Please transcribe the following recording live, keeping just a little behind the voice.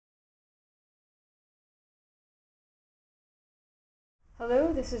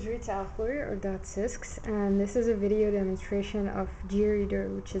Hello, this is Rita Alfleur or .syscs, and this is a video demonstration of gReader,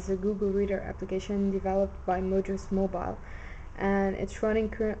 which is a Google Reader application developed by MojosMobile, and it's running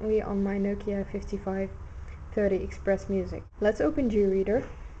currently on my Nokia 5530 Express Music. Let's open gReader.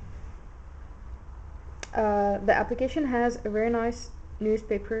 The application has a very nice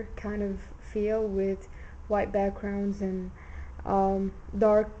newspaper kind of feel with white backgrounds and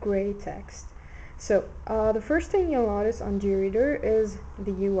dark gray text. So the first thing you'll notice on gReader is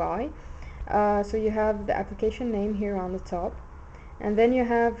the UI. So you have the application name here on the top, and then you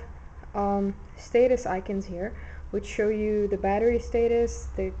have status icons here, which show you the battery status,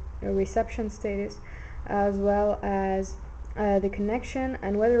 the reception status, as well as the connection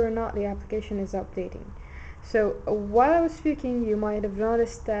and whether or not the application is updating. So while I was speaking, you might have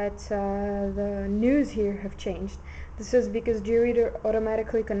noticed that the news here have changed. This is because gReader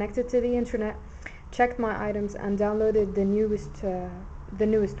automatically connected to the internet, checked my items, and downloaded the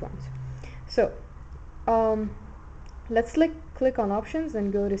newest ones. So let's click on options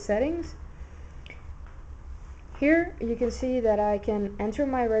and go to settings. Here you can see that I can enter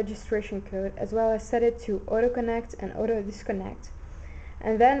my registration code as well as set it to auto connect and auto disconnect,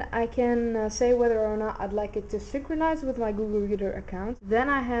 and then I can say whether or not I'd like it to synchronize with my Google Reader account. Then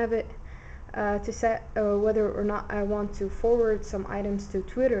I have it to set whether or not I want to forward some items to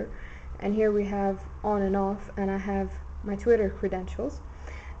Twitter, and here we have on and off, and I have my Twitter credentials.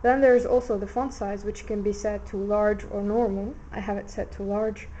 Then there's also the font size, which can be set to large or normal. I have it set to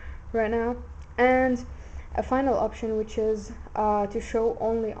large right now, and a final option, which is to show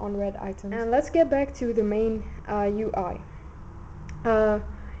only unread items. And let's get back to the main UI.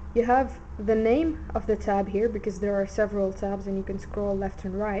 You have the name of the tab here because there are several tabs and you can scroll left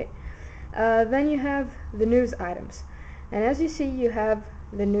and right. Then you have the news items, and as you see, you have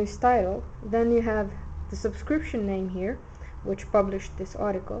the news title, then you have the subscription name here, which published this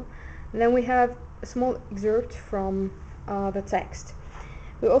article, and then we have a small excerpt from the text.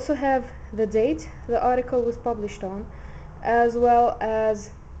 We also have the date the article was published on, as well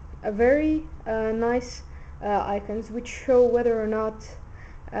as a very nice icons which show whether or not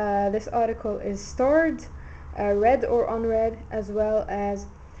this article is starred, read or unread, as well as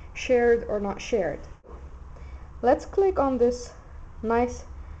shared or not shared. Let's click on this nice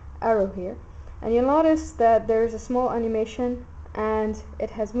arrow here, and you'll notice that there's a small animation and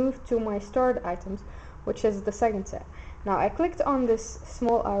it has moved to my starred items, which is the second tab. Now I clicked on this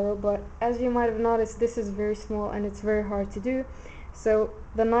small arrow, but as you might have noticed, this is very small and it's very hard to do. So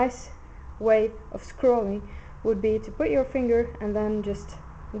the nice way of scrolling would be to put your finger and then just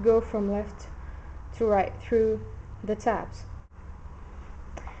go from left to right through the tabs.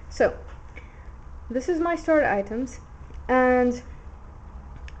 So this is my starred items, and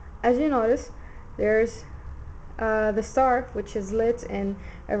as you notice, there's the star, which is lit in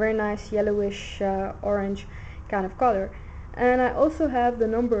a very nice yellowish orange kind of color, and I also have the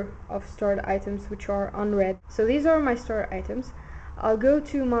number of starred items which are unread. So these are my starred items. I'll go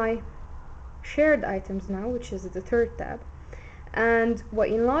to my shared items now, which is the third tab, and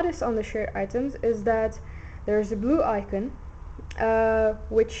what you'll notice on the shared items is that there's a blue icon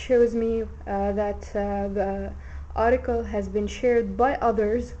which shows me that the article has been shared by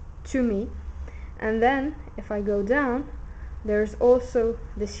others to me. And then if I go down, there's also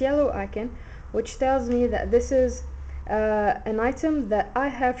this yellow icon which tells me that this is an item that I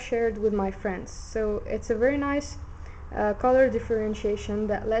have shared with my friends. So it's a very nice color differentiation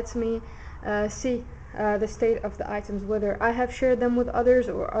that lets me see the state of the items, whether I have shared them with others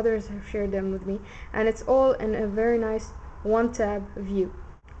or others have shared them with me, and it's all in a very nice one tab view.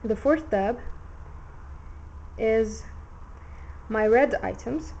 The fourth tab is my read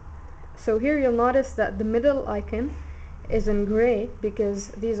items. So here you'll notice that the middle icon is in gray because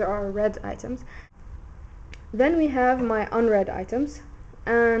these are our read items. Then we have my unread items,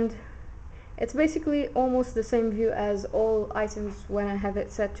 and it's basically almost the same view as all items when I have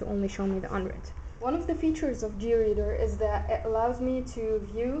it set to only show me the unread. One of the features of gReader is that it allows me to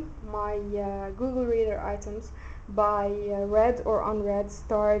view my Google Reader items by read or unread,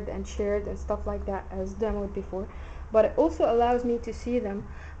 starred and shared and stuff like that, as demoed before, but it also allows me to see them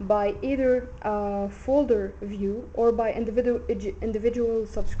by either folder view or by individual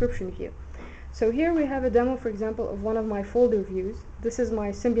subscription view. So here we have a demo, for example, of one of my folder views. This is my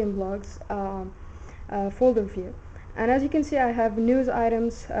Symbian blogs folder view, and as you can see, I have news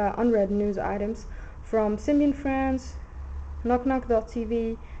items, unread news items from Symbian France,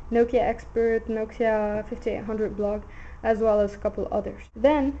 KnockKnock.tv, Nokia Expert, Nokia 5800 blog, as well as a couple others.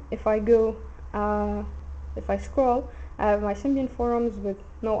 Then if I go if I scroll, I have my Symbian forums with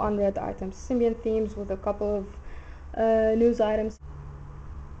no unread items, Symbian themes with a couple of news items.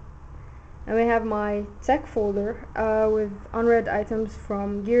 and we have my tech folder with unread items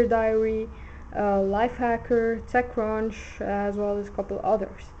from Gear Diary, Lifehacker, TechCrunch, as well as a couple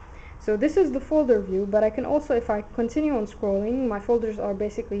others. So this is the folder view, but I can also, if I continue on scrolling, my folders are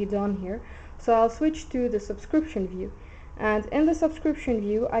basically done here. So I'll switch to the subscription view. And in the subscription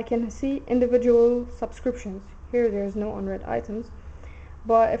view, I can see individual subscriptions. Here there's no unread items.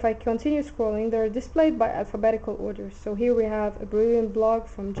 But if I continue scrolling, they're displayed by alphabetical order. So here we have a brilliant blog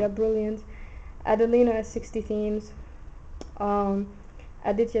from Jeb Brilliant, Adelina S60 Themes,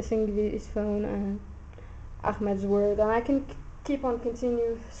 Aditya Singhvi's phone, and Ahmed's Word. And I can keep on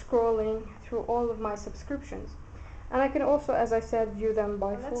continue scrolling through all of my subscriptions. And I can also, as I said, view them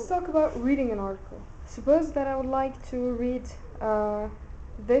by folder. Let's talk about reading an article. Suppose that I would like to read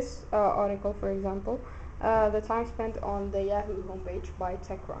this article, for example, the time spent on the Yahoo homepage by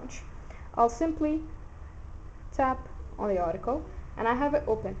TechCrunch. I'll simply tap on the article and I have it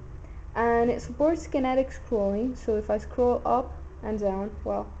open. And it supports kinetic scrolling, so if I scroll up and down,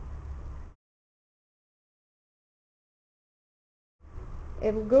 well,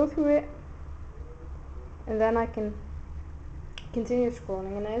 it will go through it, and then I can continue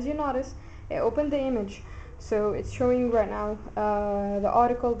scrolling. And as you notice, it opened the image, so it's showing right now the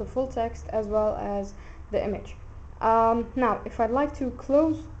article, the full text, as well as the image. Now, if I'd like to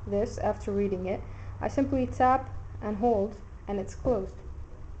close this after reading it, I simply tap and hold, and it's closed.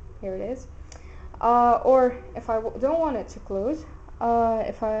 Here it is. Or if I don't want it to close,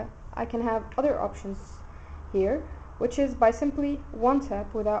 I can have other options here, which is by simply one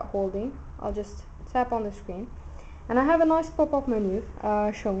tap without holding. I'll just tap on the screen, and I have a nice pop-up menu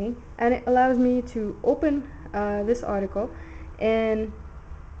showing, and it allows me to open this article in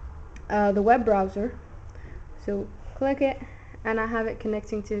the web browser. So click it, and I have it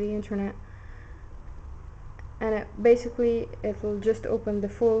connecting to the internet, and it will just open the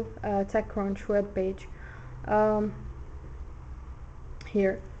full TechCrunch web page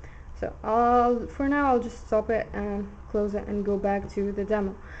here. So for now I'll just stop it and close it and go back to the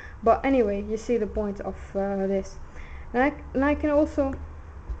demo. But anyway, you see the point of this. And I can also,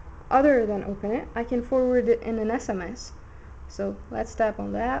 other than open it, I can forward it in an SMS. So let's tap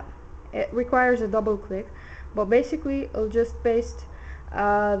on that. It requires a double click, but basically it'll just paste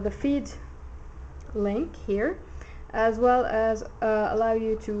the feed link here, as well as allow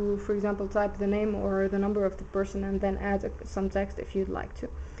you to, for example, type the name or the number of the person and then add some text if you'd like to.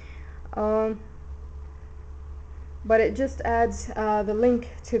 But it just adds the link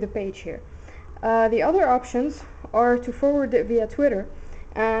to the page here. The other options are to forward it via Twitter,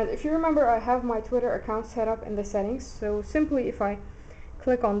 and if you remember, I have my Twitter account set up in the settings. So simply, if I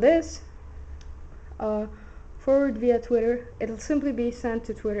click on this, forward via Twitter, it'll simply be sent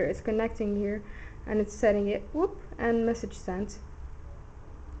to Twitter. It's connecting here, and it's setting it, whoop, and message sent.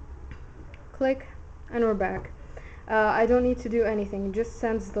 Click, and we're back. I don't need to do anything, it just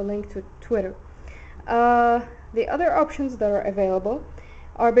sends the link to Twitter. The other options that are available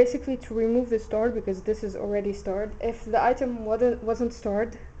are basically to remove the star, because this is already starred. If the item wasn't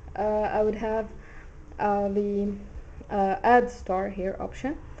starred, I would have the add star here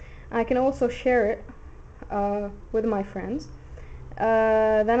option. I can also share it with my friends.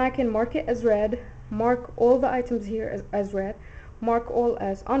 Then I can mark it as read, mark all the items here as read, mark all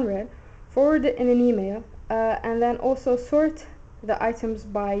as unread, forward it in an email, and then also sort the items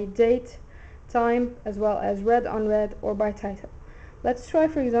by date, time, as well as read, unread, or by title. Let's try,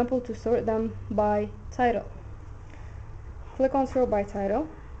 for example, to sort them by title. Click on sort by title,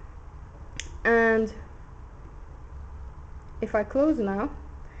 and if I close now,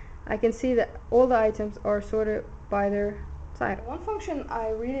 I can see that all the items are sorted by their title. One function I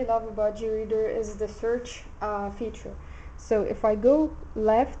really love about gReader is the search feature. So if I go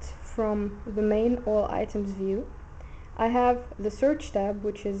left from the main all items view, I have the search tab,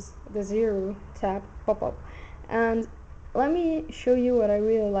 which is the 0 tab pop-up, and let me show you what I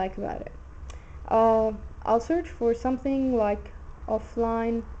really like about it. I'll search for something like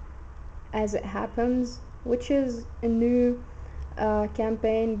offline as it happens, which is a new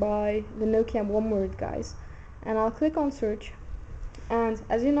campaign by the Nokia One Word guys, and I'll click on search, and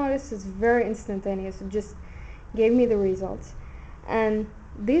as you notice, it's very instantaneous. It just gave me the results. And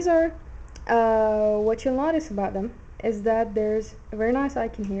these are what you'll notice about them is that there's a very nice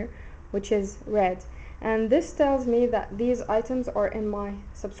icon here, which is red, and this tells me that these items are in my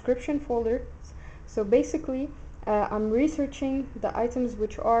subscription folder. So basically I'm researching the items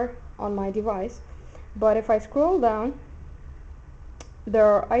which are on my device. But if I scroll down, there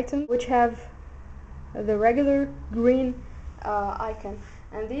are items which have the regular green icon,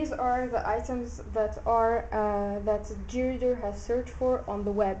 and these are the items that are that gReader has searched for on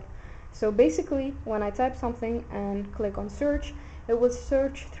the web. So basically, when I type something and click on search, it will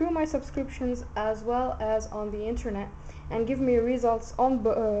search through my subscriptions as well as on the internet and give me results on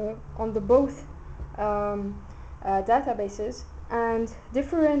the both databases, and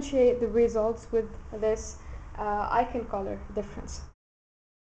differentiate the results with this icon color difference.